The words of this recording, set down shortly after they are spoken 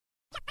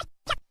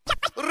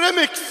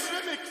Hi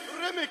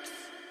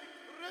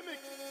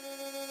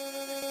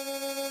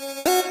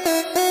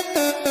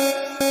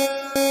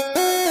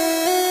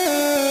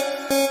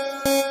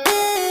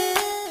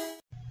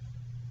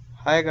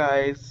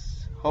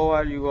guys, how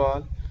are you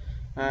all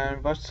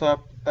and what's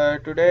up?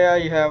 Today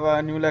I have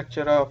a new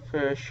lecture of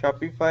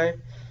Shopify.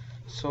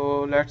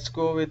 So let's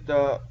go with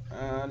the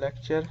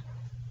lecture.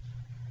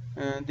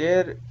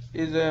 There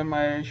is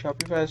my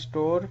Shopify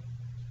store.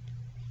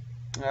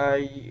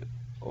 I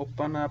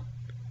open up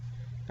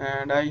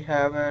and I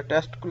have a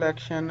test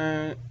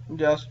collection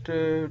just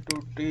to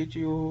teach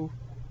you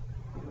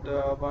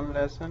the one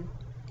lesson.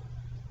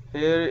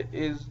 Here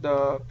is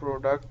the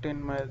product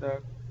in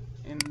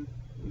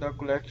the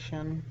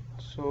collection.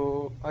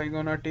 So I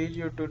gonna teach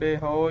you today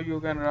how you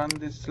can run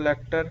this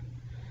selector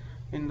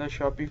in the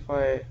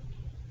Shopify.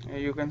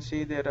 You can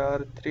see there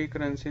are three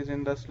currencies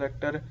in the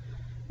selector.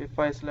 If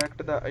I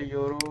select the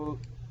euro,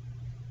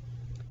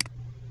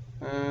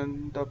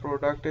 and the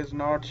product is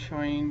not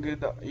showing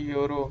the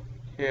euro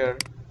here,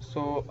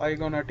 so I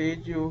gonna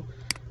teach you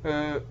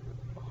uh,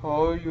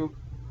 how you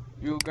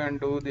can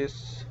do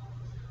this.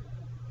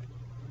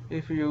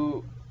 If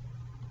you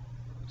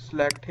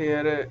select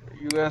here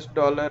US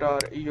dollar or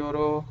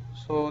euro,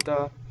 so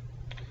the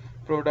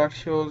product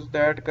shows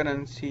that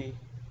currency.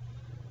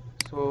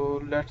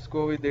 So let's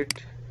go with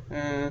it.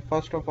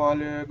 First of all,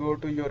 go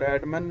to your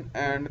admin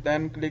and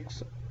then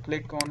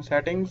click on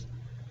settings.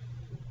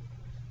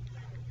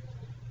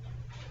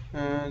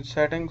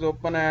 Settings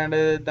open, and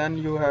then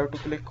you have to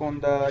click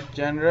on the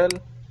general.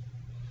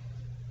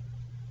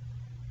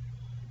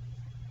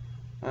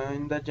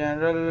 In the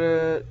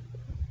general,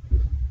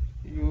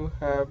 you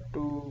have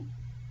to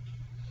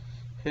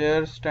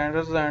here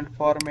standards and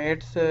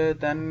formats,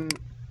 then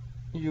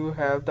you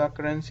have the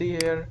currency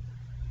here,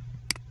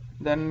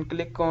 then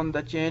click on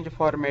the change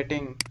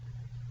formatting.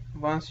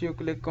 Once you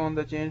click on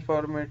the change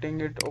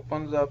formatting, it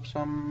opens up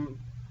some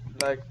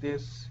like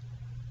this.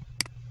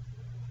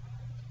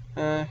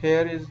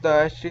 Here is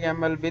the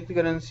HTML with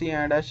currency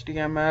and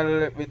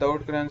HTML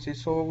without currency,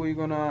 so we're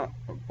gonna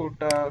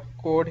put a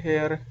code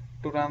here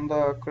to run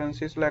the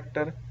currency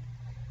selector.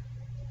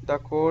 The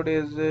code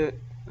is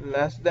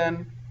less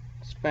than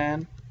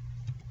span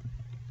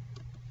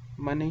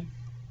money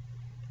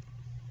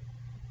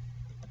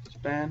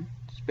span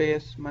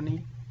space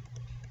money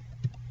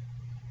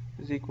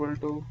is equal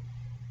to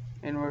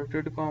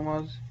inverted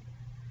commas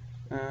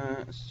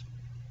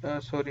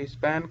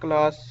span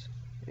class.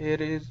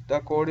 Here is the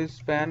code is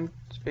span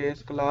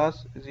space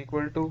class is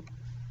equal to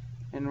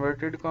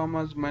inverted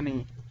commas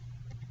money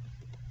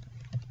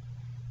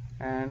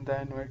and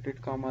the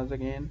inverted commas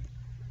again,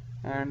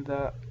 and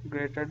the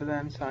greater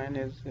than sign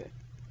is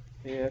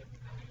here,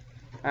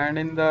 and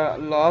in the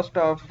last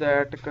of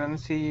that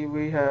currency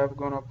we have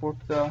gonna put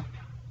the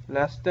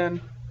less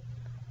than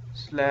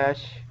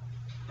slash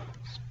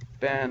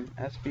span.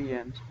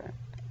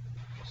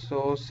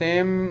 So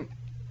same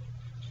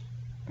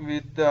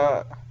with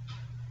the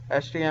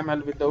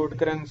HTML without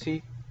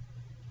currency,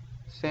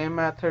 same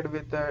method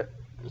with the,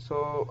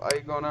 so I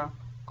gonna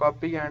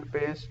copy and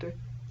paste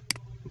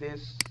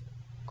this,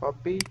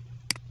 copy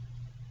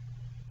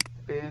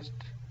paste,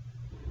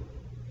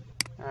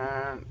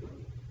 and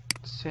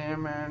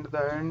same and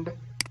the end,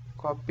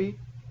 copy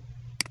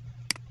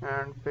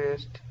and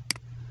paste.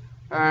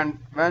 And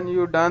when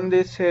you done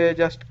this,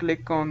 just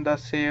click on the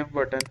save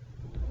button.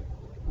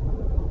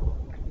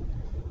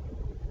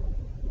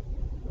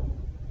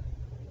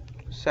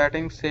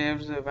 Settings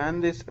saves. When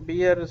this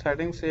appear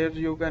settings saves,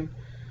 you can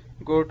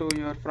go to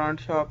your front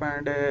shop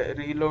and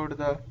reload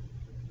the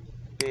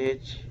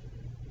page.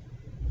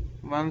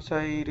 Once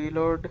I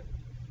reload,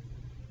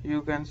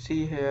 you can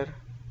see here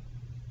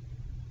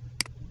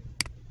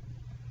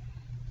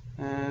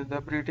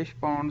the British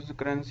pounds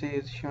currency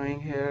is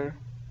showing here,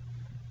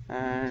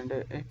 and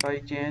if I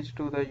change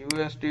to the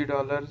USD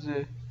dollars,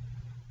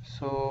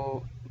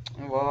 so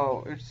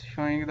wow, it's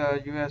showing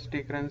the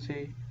USD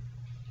currency.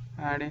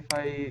 And if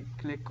I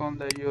click on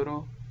the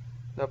euro,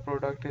 the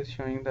product is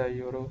showing the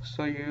euro.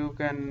 So you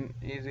can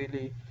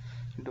easily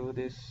do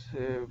this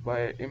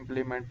by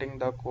implementing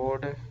the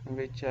code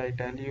which I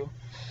tell you.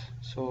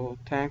 So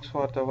thanks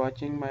for the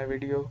watching my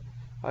video.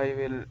 I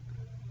will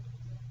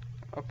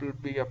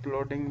be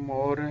uploading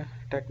more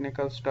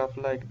technical stuff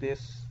like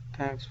this.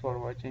 Thanks for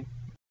watching.